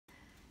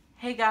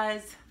Hey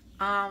guys,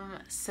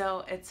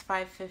 so it's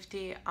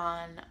 5:50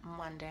 on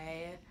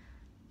Monday.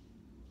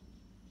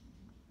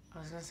 I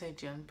was gonna say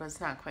June, but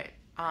it's not quite.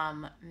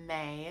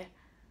 May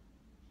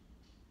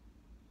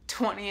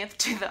 20th,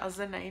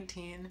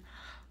 2019.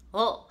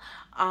 Well,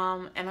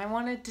 and I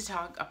wanted to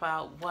talk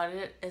about what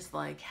it is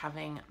like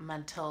having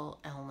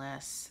mental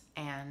illness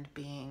and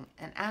being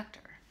an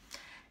actor.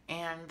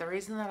 And the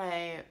reason that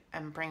I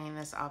am bringing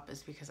this up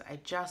is because I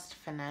just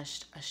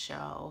finished a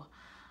show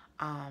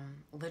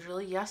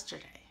literally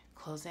yesterday.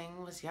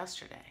 Closing was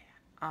yesterday.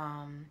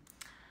 I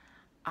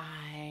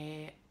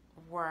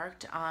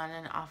worked on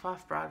an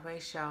off Broadway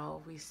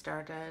show.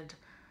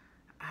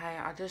 I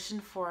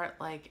auditioned for it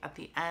like at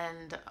the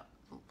end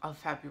of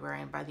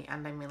February, and by the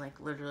end I mean like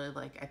literally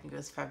like I think it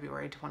was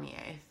February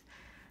 28th.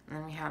 And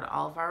then we had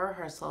all of our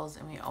rehearsals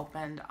and we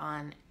opened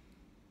on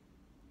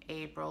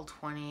April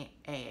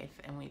 28th,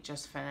 and we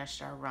just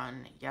finished our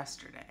run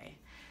yesterday.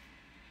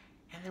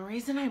 And the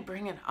reason I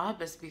bring it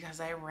up is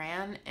because I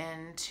ran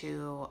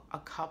into a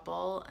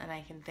couple, and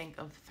I can think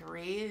of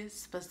three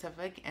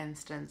specific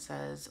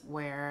instances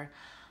where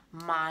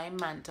my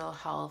mental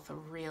health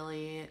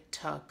really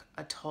took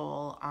a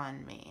toll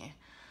on me.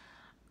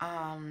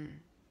 And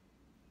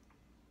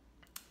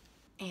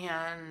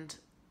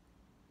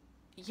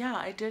yeah,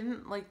 I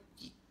didn't like,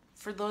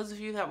 for those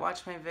of you that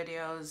watch my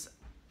videos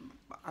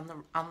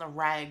on the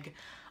reg,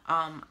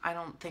 I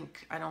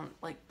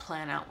don't like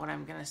plan out what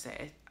I'm gonna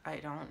say. I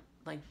don't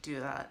like do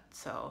that.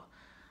 So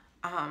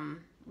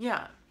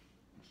yeah,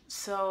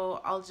 so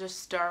I'll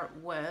just start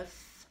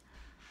with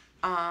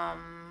so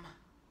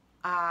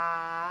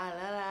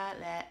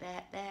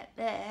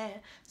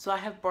I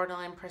have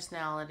borderline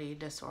personality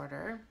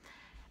disorder,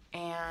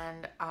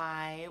 and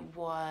I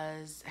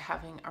was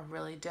having a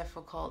really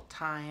difficult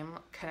time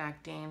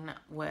connecting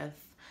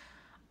with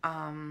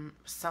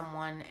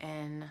someone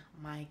in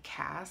my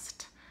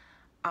cast.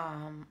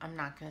 I'm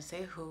not gonna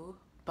say who,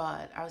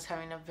 but I was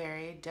having a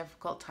very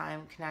difficult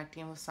time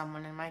connecting with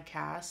someone in my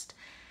cast,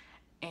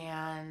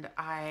 and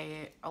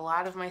a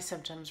lot of my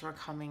symptoms were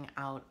coming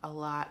out. A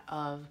lot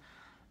of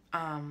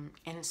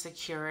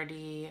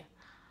insecurity,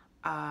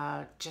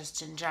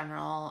 just in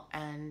general,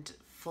 and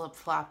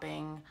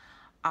flip-flopping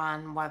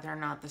on whether or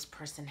not this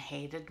person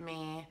hated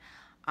me.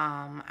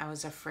 I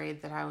was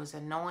afraid that I was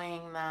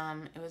annoying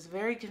them. It was a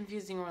very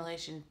confusing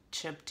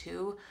relationship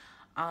too,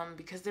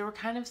 because they were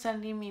kind of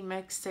sending me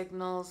mixed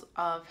signals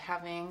of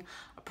having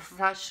a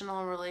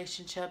professional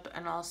relationship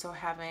and also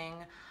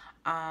having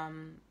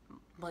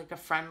like a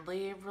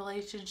friendly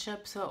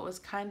relationship. So it was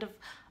kind of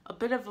a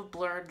bit of a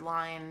blurred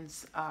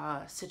lines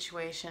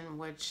situation,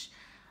 which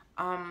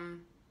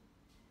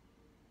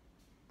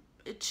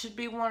it should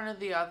be one or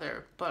the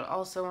other, but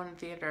also in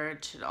theater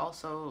it should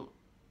also,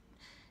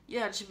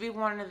 yeah, it should be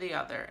one or the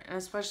other. And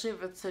especially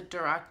if it's a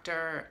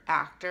director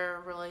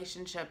actor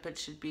relationship, it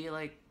should be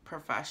like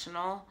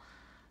professional.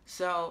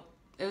 So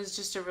it was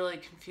just a really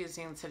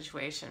confusing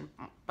situation.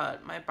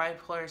 But my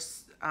bipolar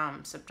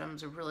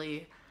symptoms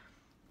really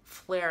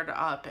flared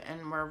up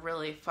and were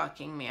really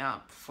fucking me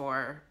up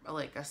for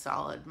like a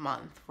solid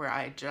month, where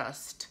I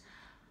just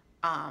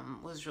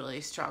was really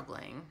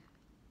struggling.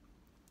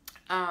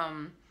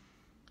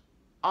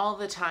 All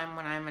the time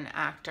when I'm an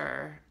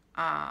actor,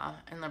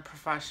 in the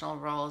professional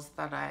roles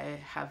that I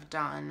have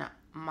done,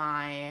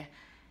 my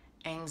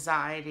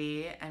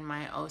anxiety and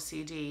my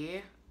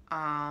OCD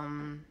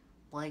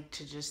like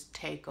to just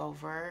take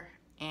over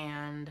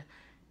and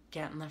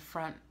get in the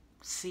front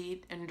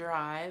seat and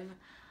drive.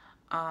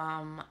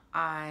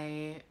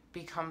 I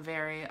become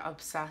very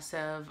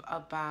obsessive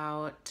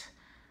about,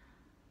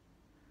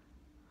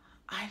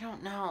 I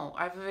don't know.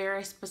 I have a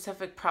very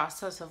specific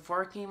process of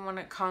working when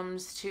it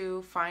comes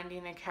to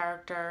finding a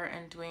character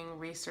and doing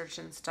research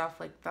and stuff.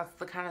 Like, that's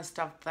the kind of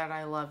stuff that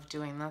I love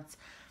doing. That's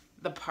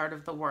the part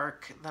of the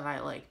work that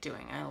I like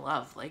doing. I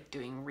love like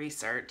doing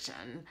research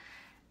and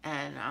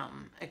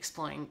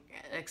exploring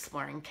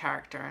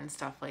character and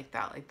stuff like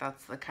that. Like,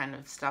 that's the kind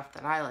of stuff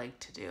that I like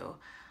to do.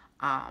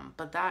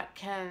 But that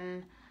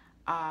can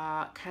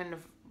kind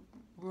of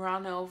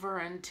run over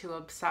into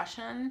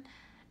obsession.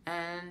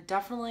 And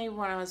definitely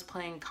when I was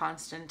playing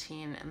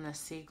Constantine in The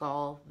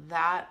Seagull,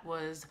 that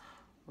was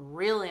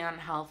really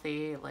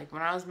unhealthy. Like,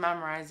 when I was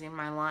memorizing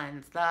my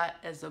lines, that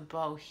is a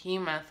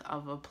behemoth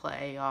of a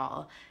play,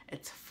 y'all.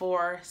 It's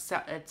four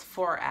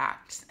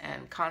acts,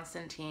 and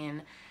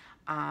Constantine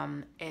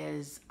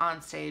is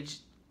on stage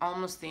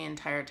almost the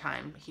entire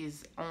time.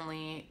 He's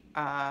only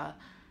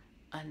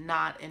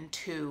not in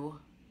two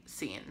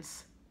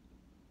scenes.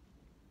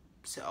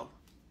 So,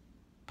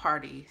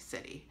 Party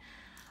City.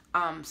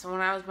 So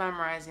when I was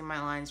memorizing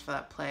my lines for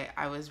that play,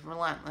 I was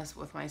relentless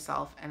with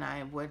myself, and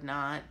I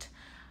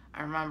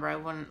remember I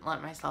wouldn't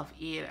let myself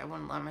eat. I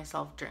wouldn't let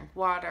myself drink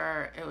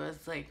water. It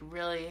was like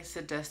really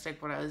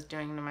sadistic what I was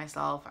doing to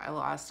myself. I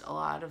lost a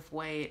lot of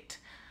weight.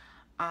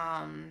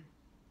 And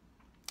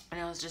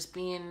I was just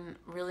being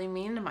really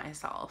mean to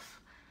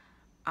myself.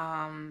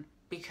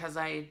 Because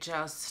I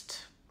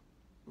just,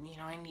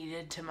 I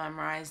needed to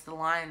memorize the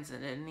lines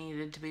and it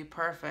needed to be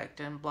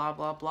perfect and blah,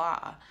 blah,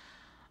 blah.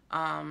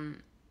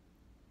 And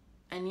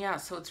yeah,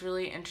 so it's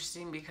really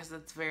interesting because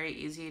it's very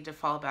easy to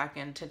fall back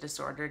into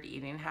disordered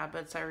eating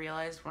habits. I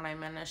realized when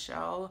I'm in a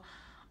show,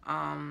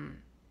 um,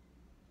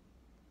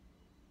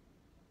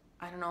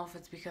 I don't know if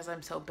it's because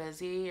I'm so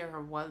busy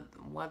or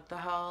what the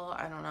hell.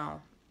 I don't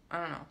know.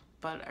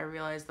 But I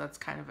realize that's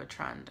kind of a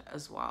trend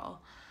as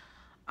well.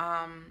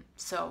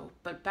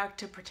 But back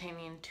to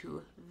pertaining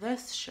to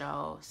this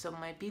show. So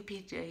my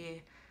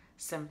BPD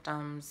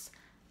symptoms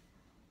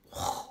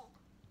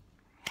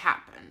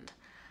happened.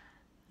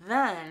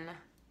 Then,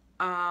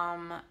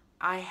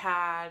 I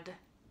had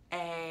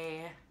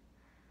I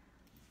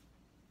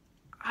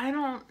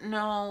don't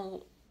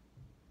know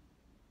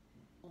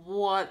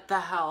what the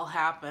hell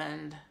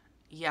happened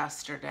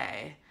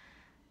yesterday.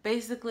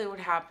 Basically, what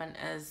happened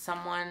is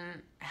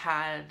someone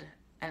had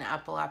an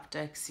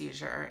epileptic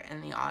seizure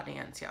in the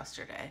audience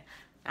yesterday.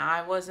 Now,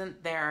 I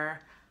wasn't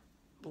there,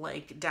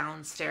 like,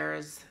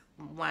 downstairs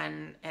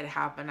when it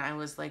happened. I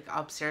was, like,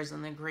 upstairs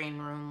in the green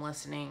room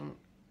listening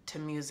to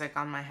music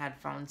on my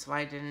headphones, so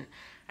I didn't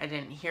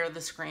hear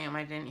the scream,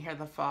 I didn't hear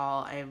the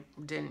fall, I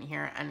didn't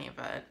hear any of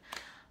it.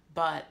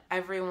 But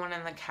everyone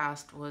in the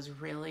cast was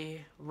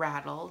really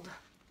rattled.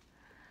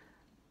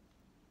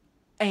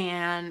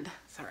 And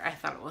sorry, I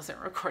thought it wasn't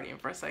recording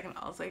for a second.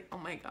 I was like, oh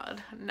my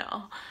God,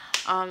 no.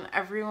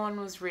 Everyone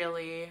was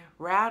really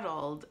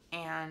rattled,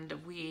 and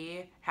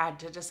we had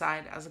to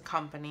decide as a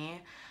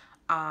company,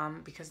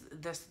 because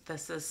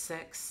this is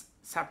 6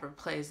 separate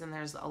plays and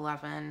there's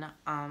 11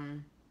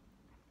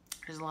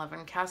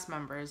 cast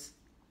members.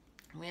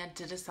 We had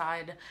to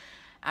decide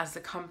as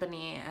a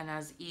company and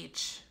as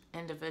each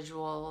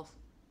individual,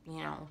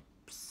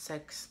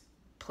 6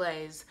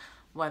 plays,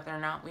 whether or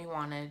not we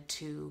wanted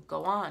to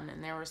go on.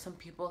 And there were some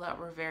people that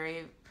were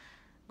very,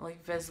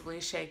 like, visibly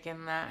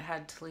shaken that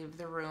had to leave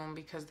the room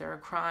because they were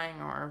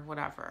crying or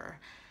whatever.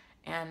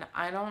 And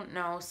I don't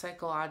know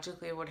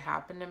psychologically what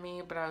happened to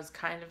me, but I was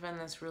kind of in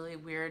this really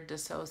weird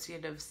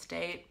dissociative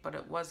state, but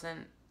it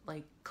wasn't,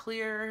 like,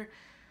 clear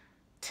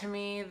to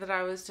me that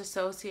I was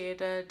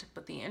dissociated.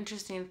 But the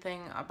interesting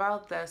thing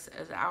about this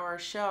is our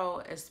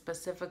show is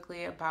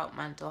specifically about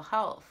mental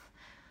health.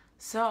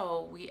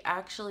 So we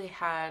actually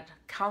had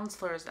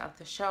counselors at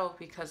the show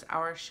because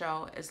our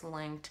show is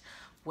linked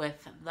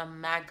with the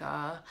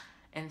mega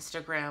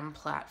Instagram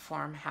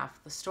platform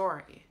Half the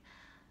Story.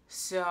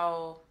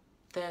 So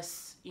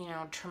this,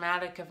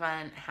 traumatic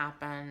event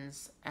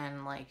happens,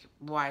 and, like,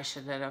 why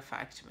should it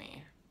affect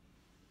me?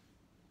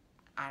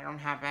 I don't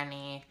have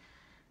any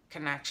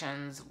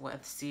connections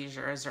with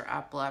seizures or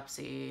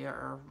epilepsy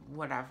or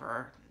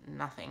whatever,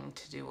 nothing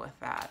to do with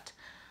that.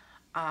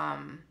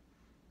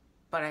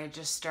 But I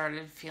just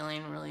started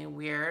feeling really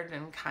weird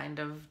and kind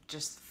of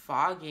just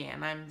foggy,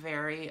 and I'm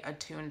very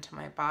attuned to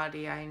my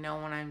body. I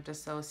know when I'm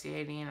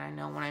dissociating, I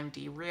know when I'm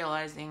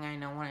derealizing, I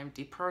know when I'm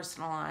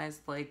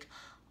depersonalized, like,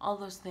 all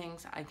those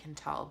things I can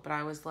tell. But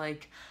I was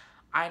like,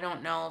 I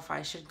don't know if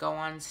I should go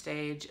on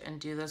stage and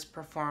do this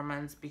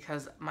performance,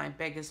 because my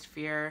biggest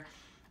fear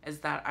is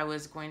that I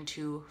was going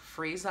to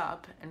freeze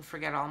up and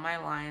forget all my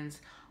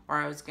lines, or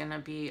I was going to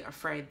be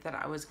afraid that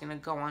I was going to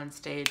go on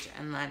stage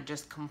and then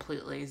just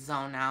completely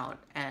zone out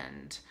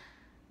and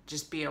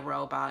just be a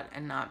robot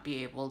and not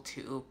be able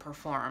to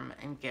perform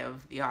and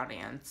give the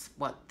audience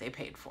what they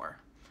paid for.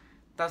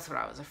 That's what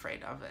I was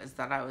afraid of, is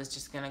that I was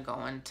just going to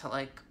go into,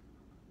 like,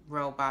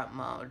 robot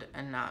mode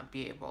and not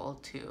be able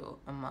to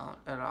emote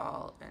at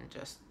all and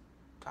just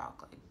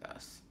talk like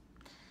this.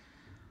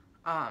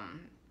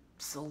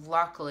 So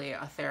luckily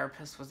a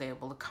therapist was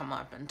able to come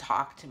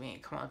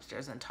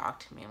upstairs and talk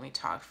to me, and we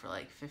talked for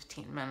like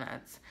 15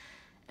 minutes,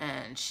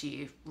 and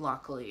she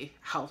luckily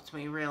helped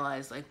me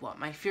realize, like, what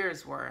my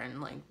fears were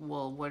and, like,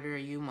 well, what are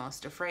you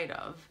most afraid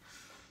of?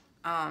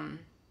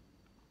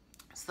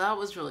 So that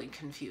was really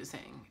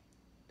confusing.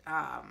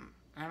 I'm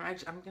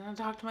gonna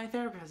talk to my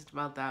therapist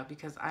about that,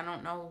 because I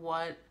don't know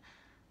what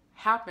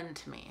happened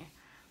to me.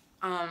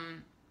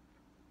 And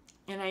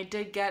I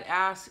did get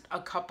asked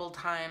a couple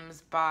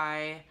times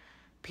by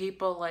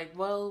people, like,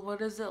 well, what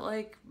is it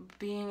like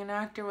being an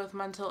actor with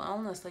mental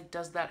illness? Like,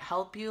 does that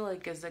help you?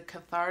 Like, is it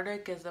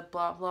cathartic? Is it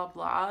blah, blah,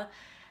 blah?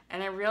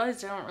 And I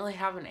realized I don't really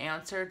have an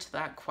answer to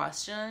that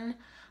question,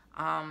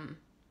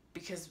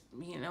 because,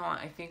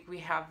 I think we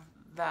have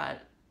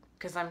that,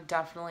 because I'm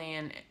definitely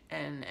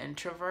an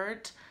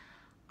introvert,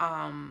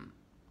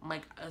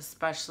 like,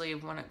 especially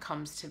when it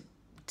comes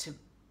to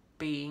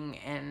being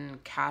in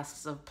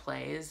casts of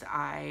plays.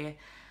 I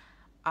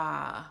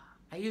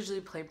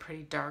usually play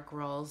pretty dark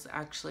roles,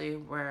 actually,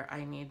 where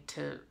I need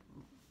to,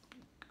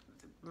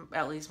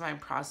 at least my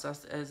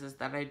process is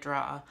that I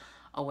draw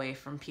away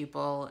from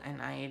people,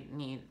 and I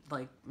need,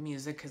 like,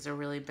 music is a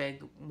really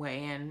big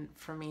way in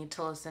for me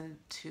to listen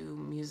to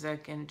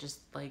music and just,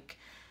 like,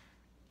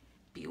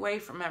 be away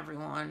from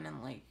everyone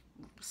and, like,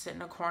 sit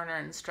in a corner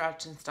and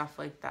stretch and stuff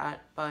like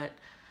that. But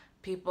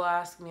people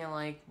ask me,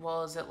 like,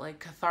 well, is it, like,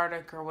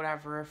 cathartic or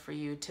whatever for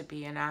you to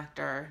be an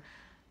actor?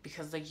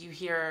 Because, like, you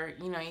hear,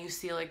 you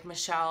see, like,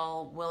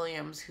 Michelle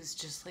Williams, who's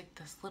just, like,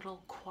 this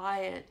little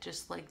quiet,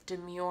 just, like,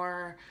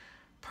 demure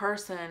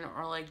person,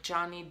 or like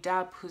Johnny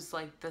Depp, who's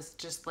like this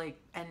just like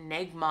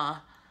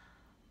enigma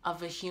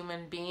of a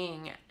human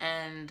being.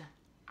 And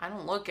I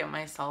don't look at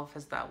myself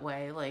as that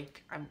way.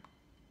 Like, I'm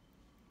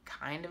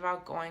kind of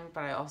outgoing,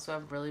 but I also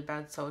have really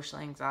bad social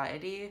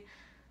anxiety.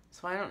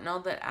 So I don't know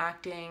that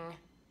acting,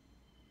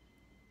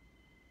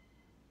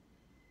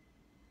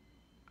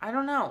 I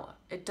don't know.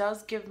 It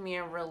does give me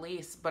a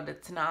release, but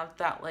it's not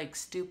that like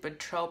stupid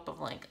trope of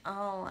like,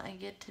 oh, I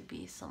get to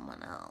be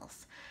someone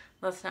else.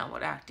 That's not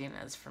what acting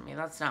is for me.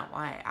 That's not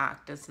why I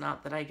act. It's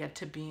not that I get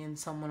to be in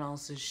someone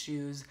else's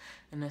shoes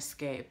and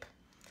escape.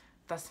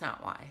 That's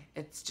not why.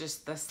 It's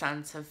just the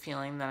sense of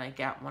feeling that I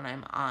get when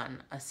I'm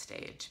on a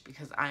stage,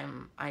 because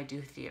I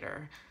do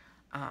theater.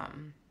 I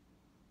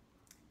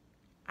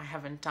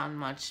haven't done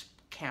much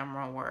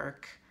camera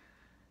work.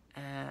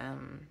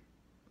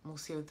 We'll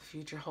see what the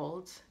future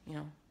holds. You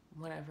know,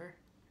 whatever.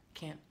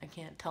 I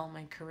can't tell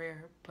my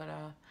career, but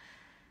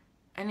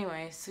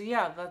anyway. So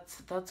yeah,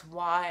 that's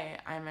why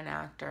I'm an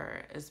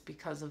actor, is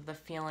because of the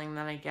feeling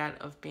that I get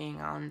of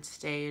being on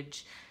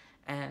stage,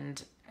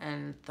 and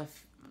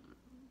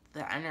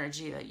the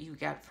energy that you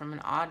get from an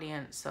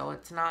audience. So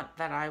it's not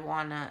that I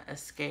want to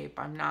escape.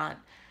 I'm not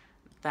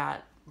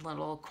that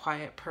little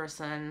quiet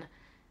person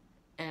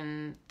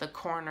in the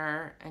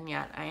corner, and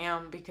yet I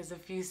am, because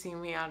if you see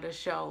me at a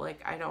show,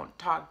 like, I don't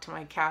talk to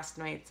my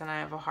castmates and I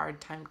have a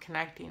hard time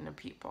connecting to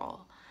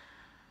people.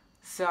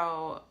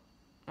 So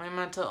my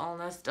mental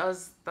illness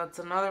that's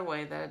another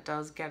way that it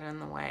does get in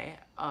the way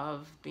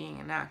of being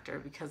an actor,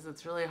 because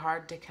it's really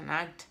hard to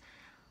connect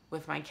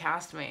with my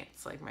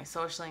castmates. Like, my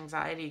social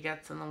anxiety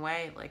gets in the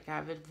way. Like, I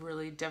have a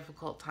really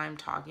difficult time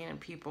talking to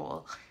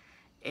people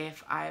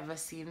if I have a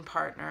scene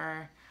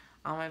partner.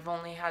 I've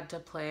only had to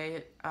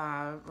play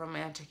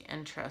romantic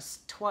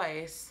interest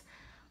twice,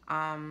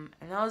 and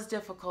that was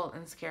difficult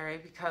and scary,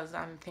 because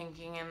I'm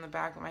thinking in the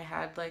back of my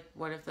head, like,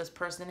 what if this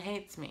person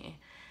hates me?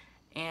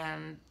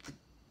 And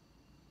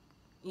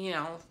you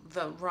know,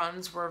 the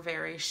runs were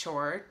very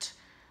short.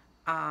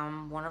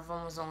 One of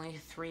them was only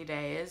 3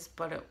 days,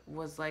 but it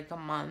was like a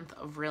month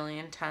of really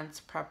intense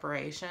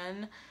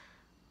preparation.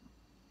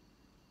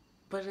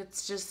 But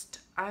it's just,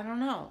 I don't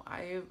know.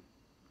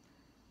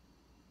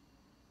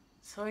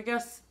 So I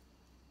guess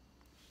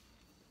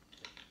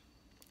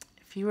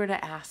if you were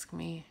to ask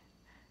me,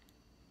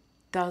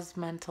 does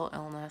mental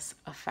illness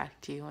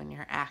affect you when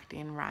you're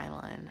acting,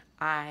 Rylan?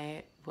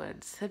 I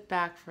would sit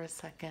back for a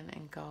second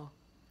and go,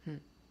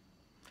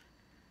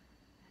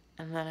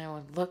 and then I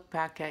would look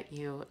back at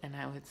you and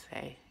I would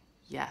say,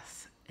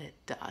 yes, it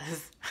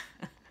does.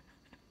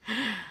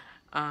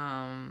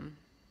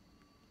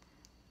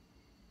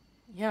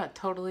 Yeah, it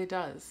totally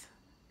does.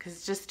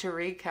 Because just to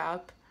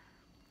recap,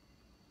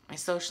 my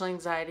social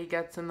anxiety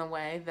gets in the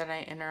way that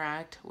I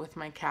interact with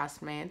my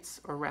castmates,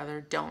 or rather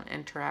don't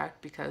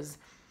interact, because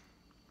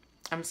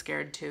I'm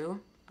scared too.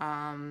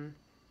 When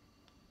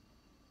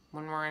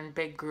we're in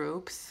big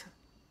groups,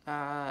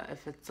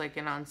 if it's like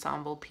an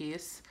ensemble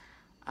piece,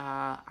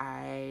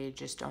 I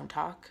just don't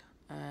talk,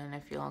 and I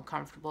feel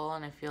uncomfortable,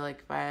 and I feel like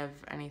if I have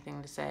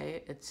anything to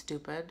say, it's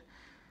stupid.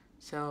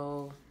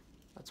 So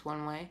that's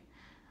one way.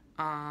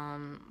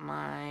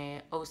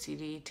 My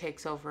OCD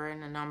takes over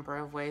in a number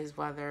of ways,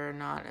 whether or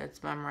not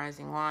it's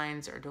memorizing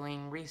lines or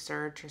doing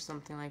research or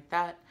something like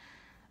that.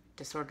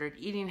 Disordered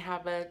eating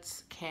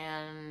habits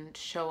can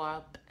show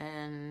up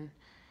in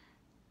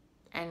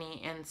any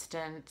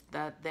instant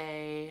that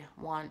they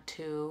want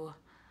to.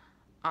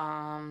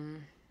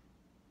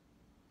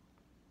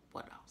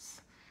 What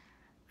else?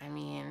 I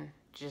mean,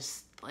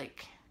 just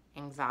like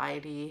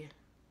anxiety,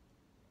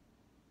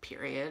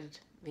 period,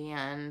 the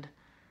end.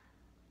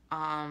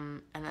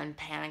 And then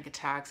panic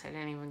attacks. I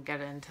didn't even get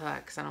into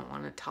that because I don't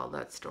want to tell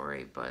that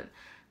story, but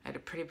I had a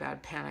pretty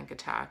bad panic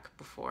attack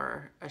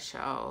before a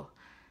show.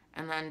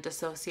 And then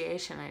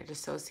dissociation. I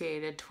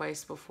dissociated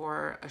twice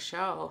before a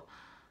show,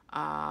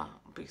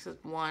 because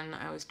one,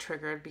 I was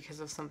triggered because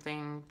of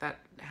something that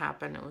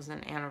happened. It was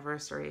an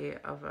anniversary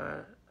of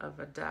a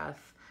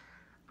death.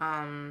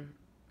 And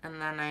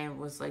then I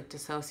was like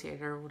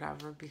dissociated or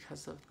whatever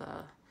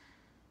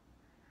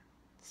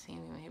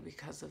seemingly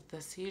because of the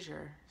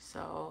seizure.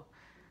 So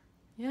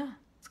yeah,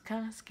 it's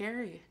kind of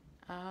scary,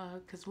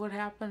 because what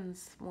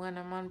happens when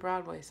I'm on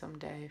Broadway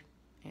someday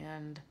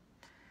and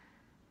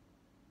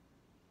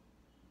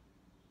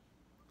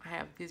I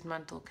have these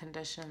mental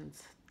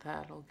conditions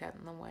that'll get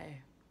in the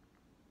way?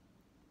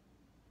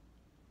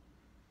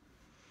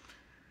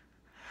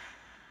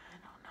 I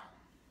don't know.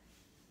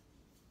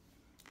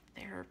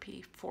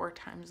 Therapy 4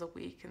 times a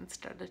week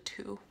instead of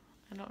 2.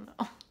 I don't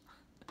know.